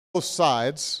both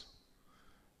sides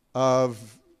of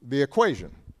the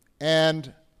equation.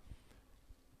 And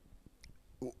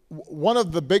one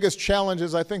of the biggest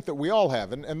challenges I think that we all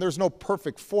have, and there's no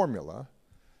perfect formula,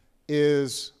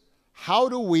 is how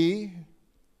do we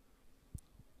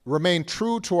remain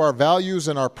true to our values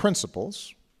and our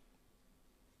principles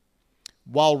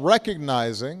while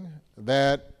recognizing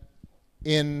that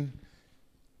in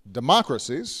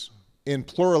democracies, in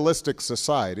pluralistic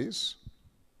societies,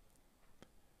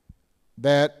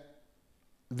 that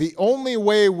the only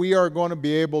way we are going to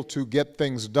be able to get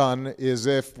things done is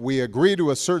if we agree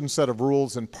to a certain set of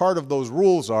rules, and part of those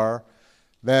rules are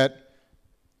that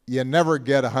you never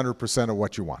get 100% of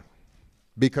what you want,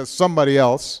 because somebody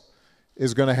else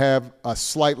is going to have a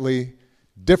slightly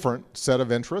different set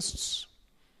of interests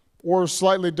or a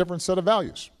slightly different set of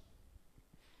values.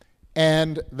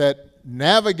 And that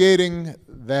navigating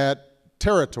that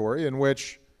territory in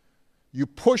which you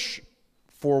push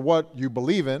for what you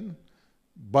believe in,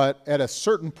 but at a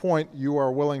certain point you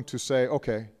are willing to say,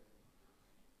 okay,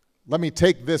 let me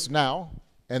take this now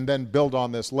and then build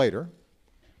on this later.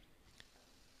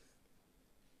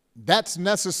 That's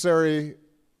necessary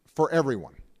for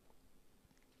everyone.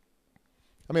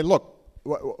 I mean, look,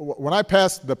 when I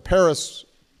passed the Paris,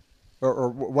 or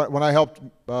when I helped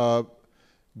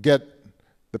get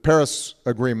the Paris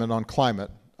Agreement on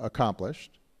climate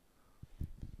accomplished,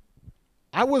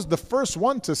 I was the first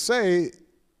one to say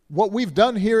what we've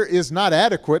done here is not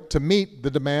adequate to meet the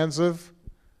demands of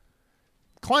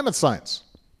climate science.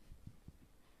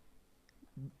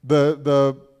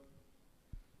 The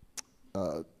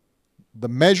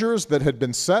measures that had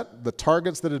been set, the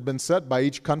targets that had been set by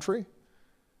each country,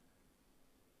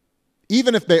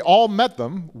 even if they all met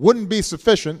them, wouldn't be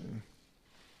sufficient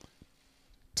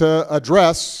to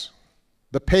address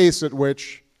the pace at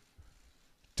which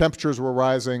temperatures were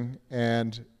rising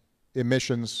and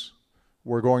emissions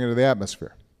were going into the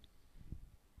atmosphere.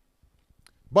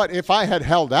 But if I had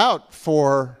held out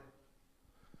for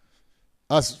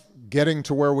us getting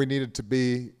to where we needed to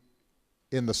be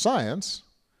in the science,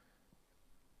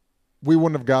 we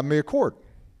wouldn't have gotten the accord.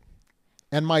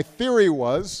 And my theory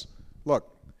was, look,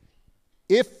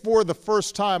 if for the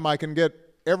first time I can get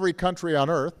every country on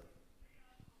Earth,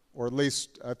 or at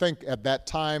least I think at that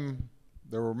time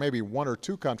there were maybe 1 or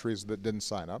 2 countries that didn't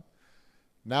sign up.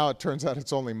 Now it turns out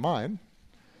it's only mine.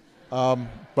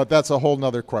 But that's a whole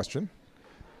nother question.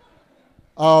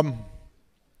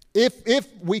 If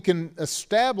we can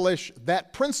establish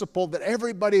that principle that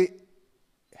everybody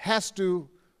has to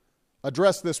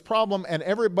address this problem and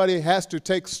everybody has to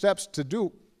take steps to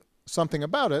do something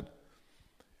about it,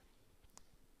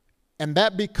 and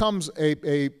that becomes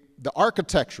the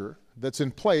architecture that's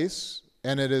in place,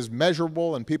 and it is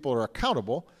measurable and people are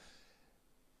accountable,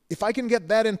 if I can get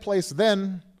that in place,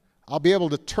 then I'll be able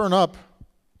to turn up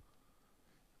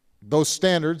those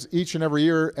standards each and every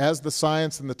year as the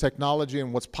science and the technology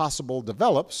and what's possible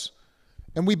develops,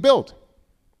 and we build,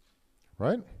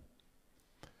 right?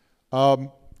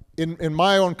 In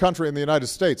my own country, in the United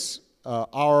States,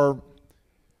 our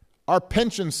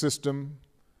pension system,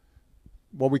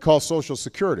 what we call Social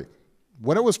Security,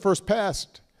 when it was first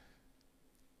passed,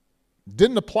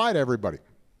 didn't apply to everybody.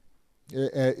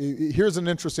 Here's an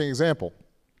interesting example.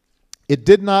 It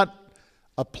did not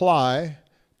apply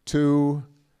to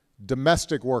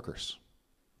domestic workers.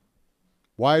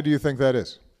 Why do you think that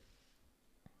is?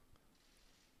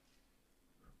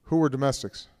 Who were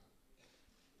domestics?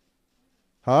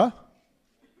 Huh?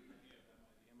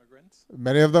 Immigrants.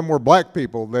 Many of them were black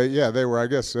people. They were, I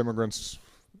guess, immigrants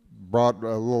brought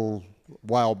a little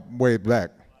while way back.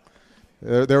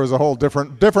 There was a whole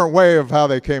different way of how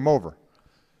they came over.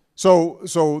 So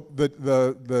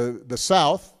the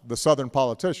South, the Southern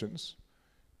politicians,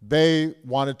 they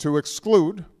wanted to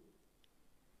exclude,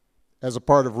 as a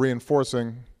part of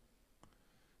reinforcing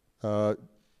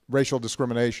racial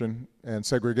discrimination and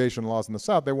segregation laws in the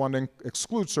South, they wanted to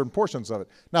exclude certain portions of it.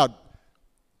 Now,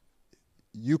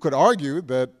 you could argue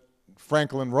that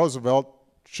Franklin Roosevelt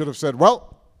should have said,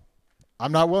 well,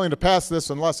 I'm not willing to pass this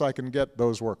unless I can get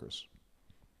those workers.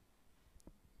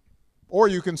 Or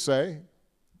you can say,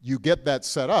 you get that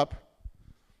set up,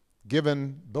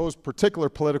 given those particular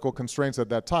political constraints at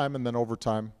that time, and then over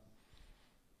time,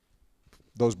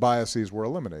 those biases were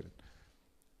eliminated.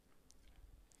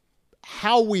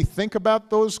 How we think about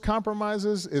those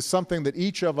compromises is something that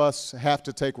each of us have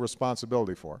to take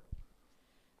responsibility for.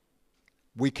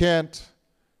 We can't,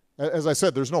 as I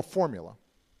said, there's no formula.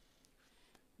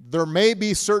 There may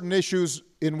be certain issues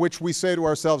in which we say to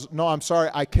ourselves, no, I'm sorry,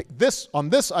 on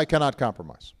this I cannot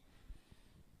compromise.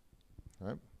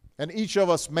 Right? And each of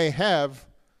us may have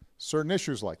certain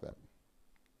issues like that.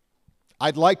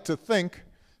 I'd like to think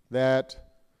that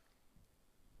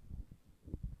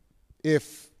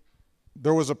if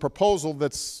there was a proposal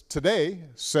that's today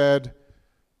said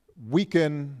we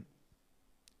can,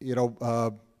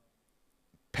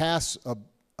 pass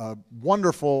a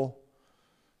wonderful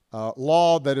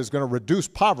law that is going to reduce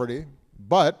poverty,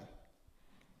 but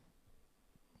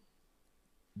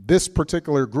this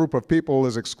particular group of people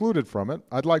is excluded from it,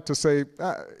 I'd like to say,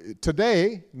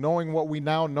 today, knowing what we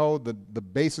now know, the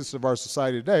basis of our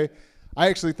society today, I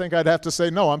actually think I'd have to say,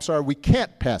 no, I'm sorry, we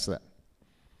can't pass that.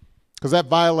 Because that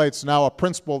violates now a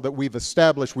principle that we've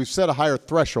established. We've set a higher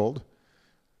threshold.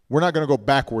 We're not going to go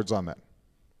backwards on that.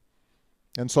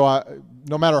 And so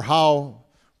no matter how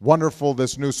wonderful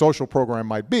this new social program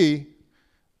might be,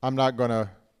 I'm not going to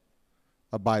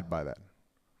abide by that.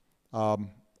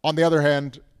 On the other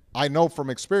hand, I know from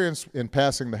experience in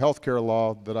passing the health care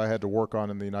law that I had to work on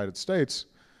in the United States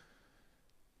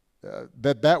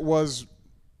that was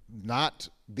not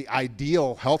the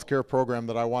ideal health care program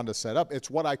that I wanted to set up. It's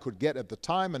what I could get at the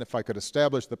time, and if I could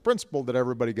establish the principle that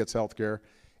everybody gets health care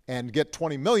and get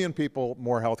 20 million people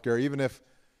more health care, even if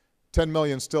 10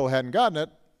 million still hadn't gotten it,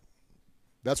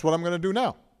 that's what I'm going to do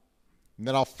now. And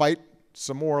then I'll fight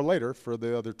some more later for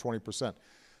the other 20%.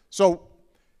 So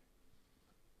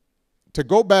to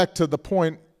go back to the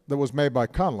point that was made by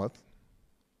Conleth,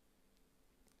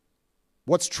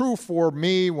 what's true for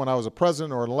me when I was a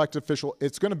president or an elected official,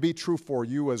 it's going to be true for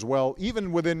you as well,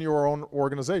 even within your own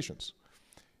organizations.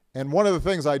 And one of the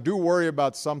things I do worry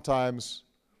about sometimes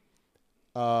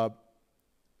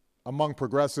among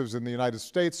progressives in the United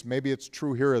States, maybe it's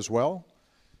true here as well,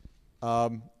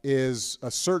 is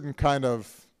a certain kind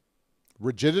of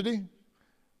rigidity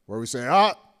where we say,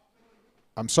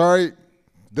 I'm sorry,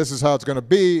 this is how it's going to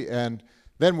be, and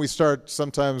then we start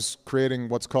sometimes creating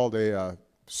what's called a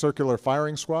circular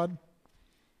firing squad,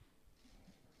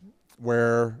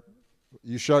 where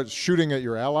you start shooting at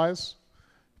your allies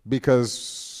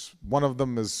because one of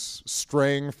them is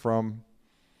straying from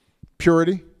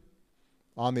purity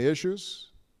on the issues.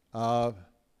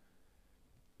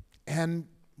 And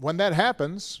when that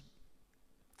happens,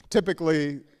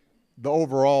 typically the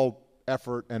overall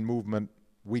effort and movement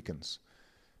weakens.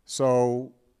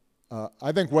 So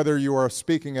I think whether you are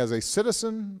speaking as a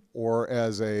citizen or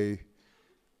as a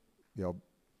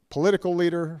political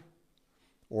leader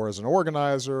or as an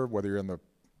organizer, whether you're in the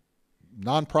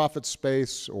nonprofit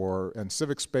space and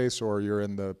civic space or you're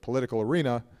in the political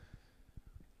arena,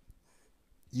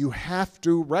 you have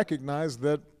to recognize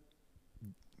that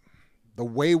the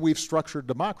way we've structured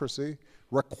democracy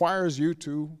requires you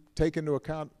to take into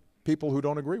account people who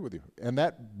don't agree with you. And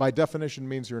that, by definition,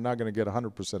 means you're not going to get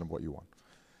 100% of what you want.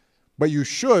 But you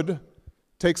should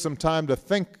take some time to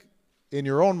think in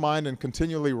your own mind and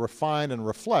continually refine and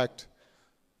reflect,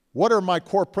 what are my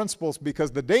core principles?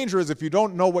 Because the danger is if you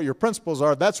don't know what your principles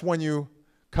are, that's when you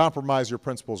compromise your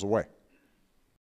principles away.